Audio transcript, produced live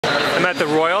I'm at the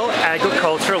Royal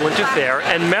Agricultural Winter Fair,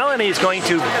 and Melanie is going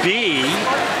to be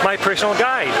my personal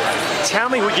guide. Tell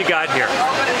me what you got here.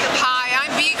 Hi,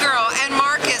 I'm BEEGirrl, and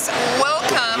Marcus,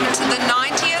 welcome to the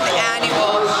 90th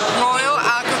Annual Royal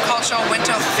Agricultural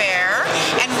Winter Fair,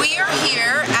 and we are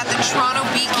here at the Toronto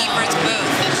Beekeepers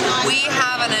booth. We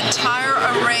have an entire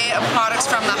array of products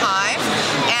from the hive,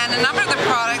 and a number of the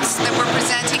products that we're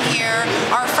presenting here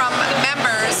are from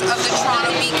members of the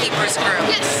Toronto Beekeepers group.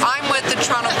 I'm with the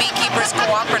Toronto Beekeepers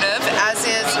Cooperative, as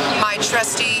is my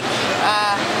trusty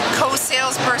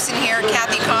co-salesperson here,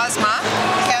 Kathy Cosma.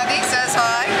 Kathy says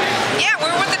hi. Yeah,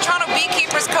 we're with the Toronto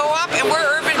Beekeepers Co-op, and we're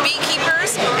urban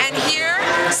beekeepers, and here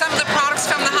some of the products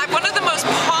from the hive. One of the most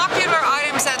popular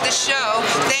items at the show,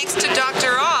 thanks to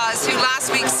Dr. Oz, who last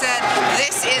week said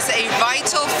this is a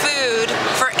vital food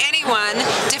for anyone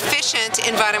deficient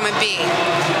in vitamin B.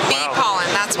 Bee pollen,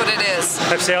 that's what it is.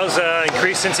 Have sales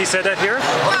increased since he said that here?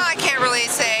 Well, I can't really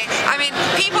say. I mean,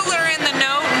 people that are in the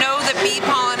know that bee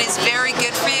pollen is very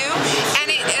good for you, and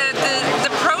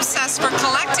the process for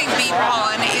collecting bee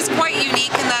pollen is quite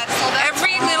unique in that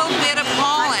every little bit of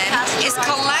pollen is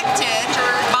collected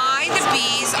by the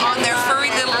bees on their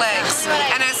furry little legs,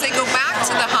 and as they go back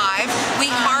to the hive, we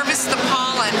harvest the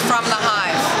pollen from the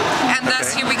hive, and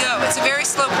thus here we go. It's a very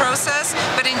slow process,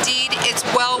 but indeed it's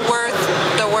well worth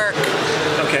the work.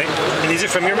 Okay, and these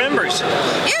are from your members?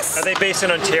 Yes. Are they based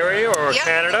in Ontario or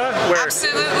Canada? Where?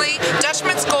 Absolutely.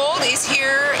 Dutchman's Gold is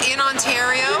here in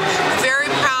Ontario. Very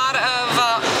proud of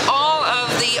all of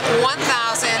the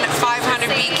 1,500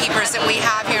 beekeepers that we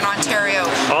have here in Ontario.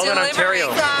 All in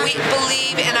Ontario. We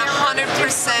believe in 100%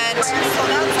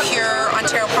 pure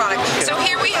Ontario product. Okay. So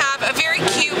here we have a very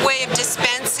cute way of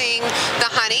dispensing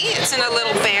the honey. It's in a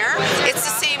little bear. It's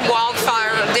the same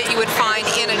wildfire that you would find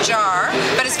in a jar,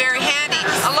 but it's very handy.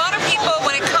 A lot of people,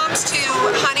 when it comes to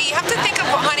honey, you have to think of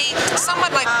honey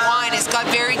somewhat like wine. It's got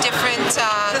very different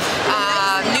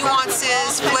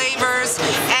nuances, flavors,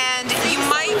 and you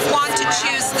might want to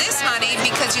choose this honey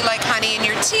because you like honey in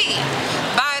your tea.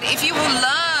 But if you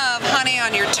love honey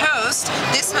on your toast,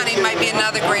 this honey might be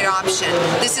another great option.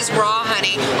 This is raw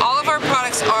honey. All of our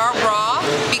products are raw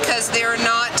because they're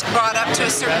not brought up to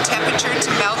a certain temperature to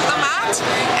melt them at.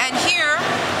 And here,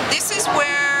 this is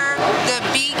where the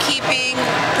beekeeping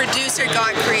producer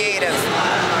got creative.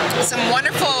 Some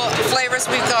wonderful flavors.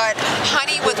 We've got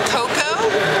honey with cocoa,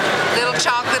 little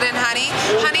chocolate and honey.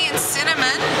 Honey and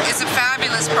cinnamon is a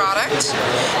fabulous product.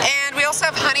 And we also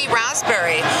have honey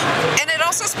raspberry. And it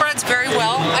also spreads very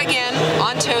well, again,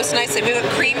 on toast nicely. We've got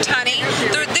creamed honey.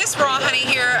 This raw honey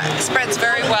here spreads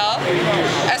very well,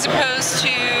 as opposed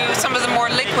to some of the more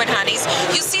liquid honeys.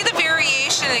 You'll see the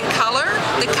variation in color,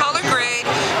 the color grade.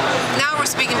 Now we're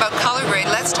speaking about color grade.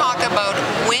 Let's talk about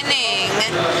winning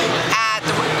at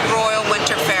the Royal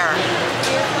Winter Fair.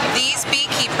 These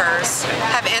beekeepers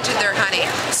have entered their honey.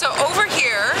 So over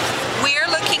here, we are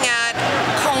looking at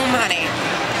comb honey.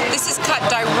 This is cut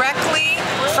directly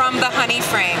from the honey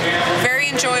frame. Very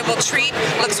enjoyable treat.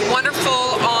 Looks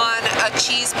wonderful on a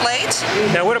cheese plate.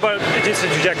 Now what about, just to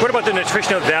interject, what about the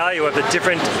nutritional value of the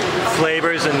different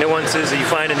flavors and nuances that you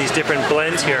find in these different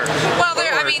blends here? Well,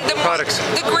 I mean, the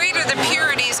greater the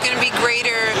purity is going to be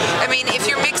greater. I mean, if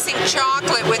you're mixing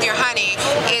chocolate with your honey,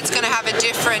 it's going to have a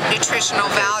different nutritional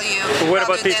value. But what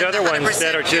about these other ones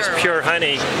that are just pure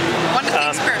honey?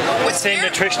 Same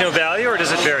nutritional value, or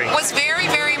does it vary? What's very,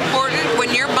 very important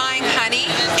when you're buying honey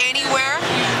anywhere,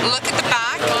 look at the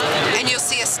back and you'll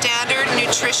see a standard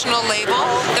nutritional label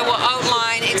that will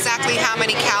outline exactly how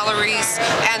many calories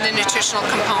and the nutritional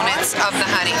components of the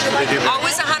honey.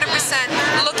 Always 100%.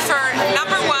 Look for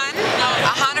number 1,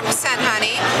 100%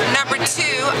 honey, number 2,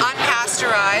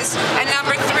 unpasteurized, and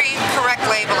number 3, correct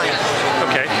labeling.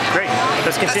 Okay, great.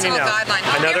 Let's continue now. Guideline.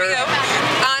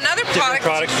 Another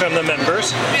product from the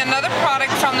members. Another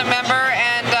product from the member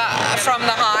and from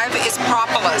the hive is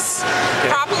propolis.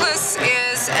 Okay. Propolis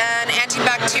is an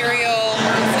antibacterial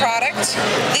product.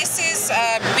 This is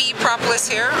bee propolis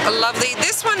here, lovely.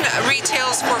 This one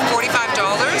retails for $45,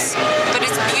 but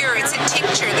it's pure. It's a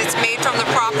tincture that's made from the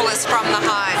propolis from the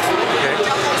hive. Okay.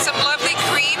 Some lovely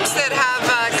creams that have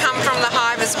come from the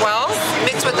hive as well,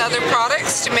 mixed with other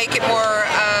products to make it more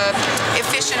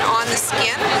efficient on the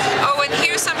skin. Oh, and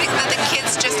here's something that the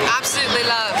kids just absolutely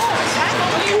love.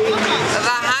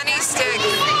 The honey stick.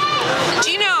 Do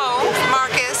you know,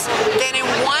 Marcus, that in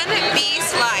one bee's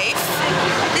life,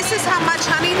 this is how much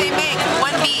honey they make,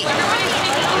 one bee.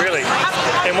 Really?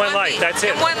 In one life, that's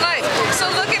it? In one life. So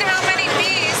look at how many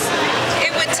bees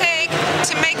it would take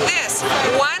to make this.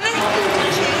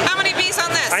 How many bees on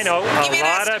this? I know, a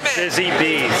lot of busy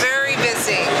bees. Very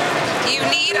busy. You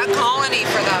need a colony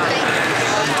for them.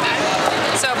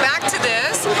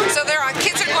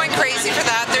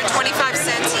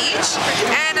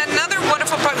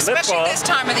 balm. this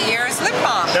time of the year is lip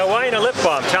balm. Now, why in a lip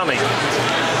balm? Tell me.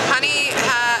 Honey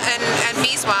and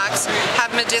beeswax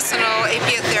have medicinal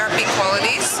apiotherapy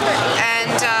qualities,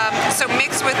 and so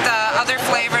mixed with other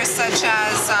flavors such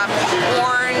as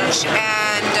orange,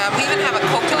 and we even have a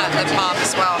coconut lip balm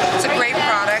as well. It's a great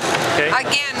product. Okay.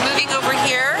 Again, moving over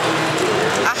here,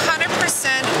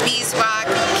 100%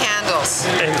 beeswax candles.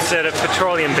 Instead of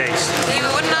petroleum-based. You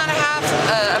would not have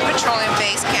a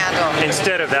petroleum-based candle.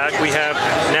 Instead of that, we have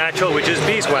natural, which is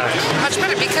beeswax. Much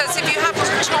better, because if you have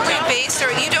petroleum-based,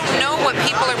 or you don't know what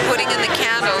people are putting in the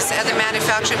candles at the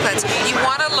manufacturing plants, you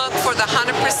want to look for the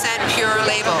 100% pure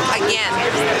label. Again,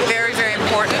 very, very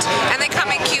important. And they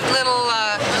come in cute little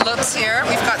looks here.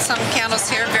 We've got some candles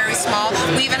here, very small.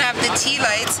 We even have the tea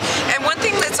lights. And one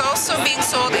thing that's also being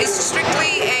sold is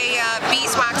strictly a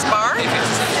beeswax bar.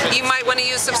 You might want to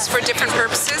use them for different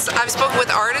purposes. I've spoken with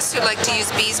artists who like to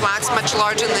use beeswax much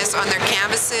larger than this on their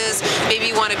canvases. Maybe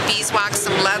you want to beeswax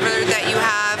some leather that you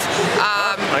have.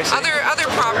 Other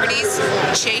properties,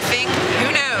 chafing, who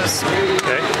knows?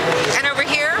 Okay. And over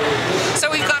here,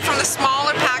 so we've got from the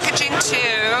smaller packaging to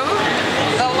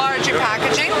the larger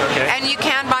packaging, and you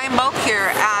can buy them both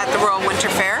here at the Royal Winter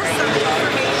Fair.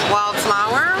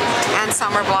 Wildflower and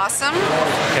Summer Blossom.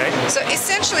 Okay. So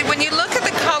essentially, when you look at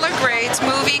the color grades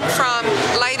moving from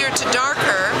lighter to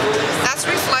darker, that's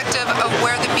reflective of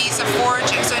where the bees are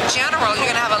foraging. So in general, you're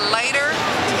going to have a lighter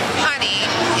honey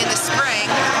in the spring,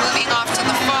 moving off to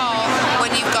the fall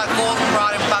when you've got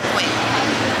goldenrod and buckwing.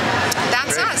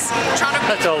 That's us.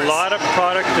 That's a lot of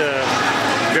product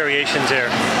variations there.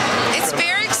 It's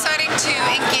very exciting to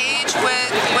engage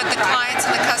with the clients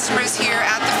and the customers here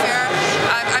at the fair.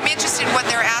 I'm interested in what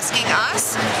they're asking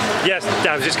us. Yes,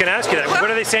 I was just going to ask you that. What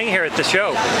are they saying here at the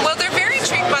show? Well, they're very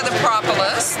intrigued by the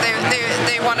propolis.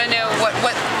 They want to know what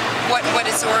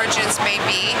its origins may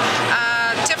be.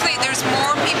 Definitely, there's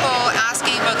more people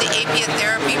asking about the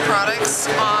apiotherapy products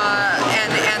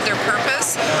and their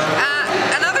purpose.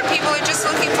 And other people are just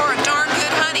looking for a darn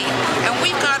good honey, and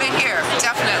we've got it here,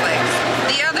 definitely.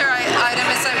 The other item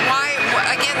is that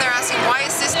again, they're asking why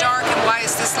is this dark and why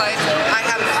is this light? I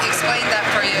have explained that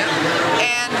for you.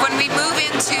 And when we move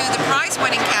into the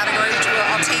prize-winning category, which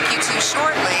I'll take you to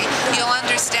shortly, you'll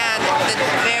understand the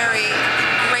very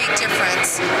great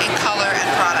difference in color and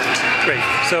product. Great.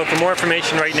 So for more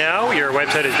information right now, your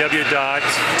website is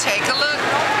Take a look.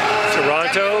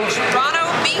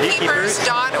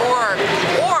 TorontoBeekeepers.org.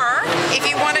 Or if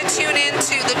you want to tune in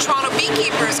to the Toronto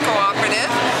Beekeepers Cooperative,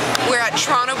 we're at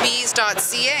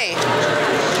torontobees.ca.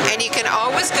 And you can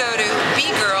always go to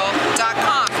BEEGirrl